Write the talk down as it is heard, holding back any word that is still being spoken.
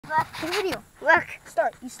Look. Take a video. Look.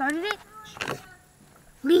 Start. You started it?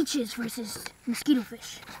 Leeches versus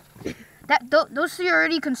mosquitofish. Those three are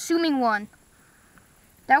already consuming one.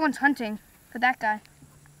 That one's hunting for that guy.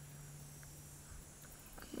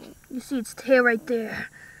 You see its tail right there.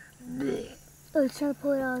 Oh, it's trying to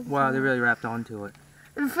pull it out. Wow, they really wrapped onto it.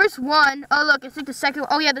 The first one, oh look, it's like the second.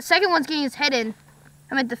 Oh yeah, the second one's getting his head in.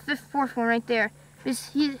 I meant the fourth one right there. His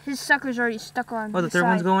sucker's already stuck on. Oh, the third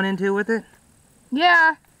one's going in too with it?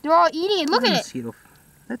 Yeah, they're all eating it. Look at it.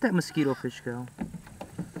 Let that mosquito fish go.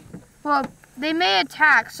 Well, they may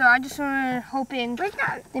attack, so I just want hoping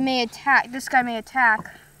they may attack. This guy may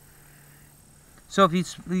attack. So if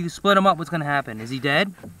you split him up, what's going to happen? Is he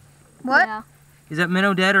dead? What? Yeah. Is that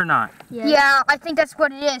minnow dead or not? Yeah, I think that's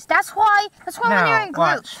what it is. That's why when they're in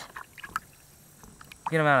groups. Watch.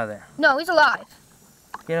 Get him out of there. No, he's alive.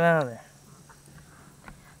 Get him out of there.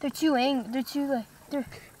 They're too angry. They're too like. They're.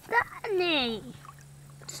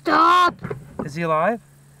 Stop. Is he alive?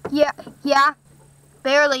 Yeah.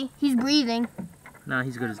 Barely. He's breathing. No,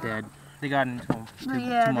 he's good as dead. They got into him too much. They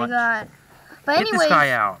got. But Get anyway, this guy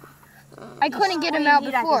out. I couldn't get him out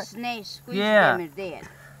before. Like a snake, Yeah. him is dead.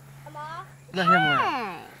 Let him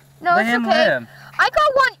live. No, Let it's him okay. live. I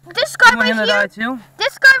got one. This guy You want right him to here. die too?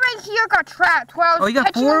 This guy right here got trapped while I was Oh, you got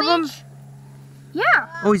catching 4 a of them? leech.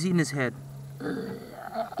 Yeah. Oh, he's eating his head. He's gonna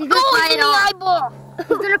Oh, pry he's it in the off. eyeball.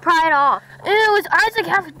 He's gonna pry it off. Ew, his eyes like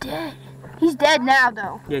half dead. He's dead now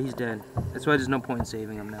though. Yeah, he's dead. That's why there's no point in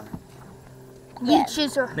saving him now.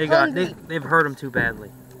 Leeches are hungry. They've hurt him too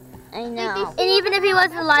badly. I know. And even if he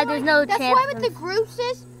wasn't alive, there's no chance. That's why with the groups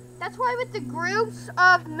that's why with the groups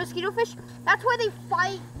of mosquito fish, that's why they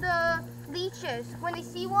fight the leeches. When they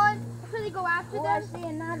see one, that's why they go after Oh, I them. see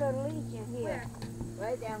another leech in here.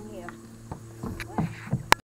 Right down here.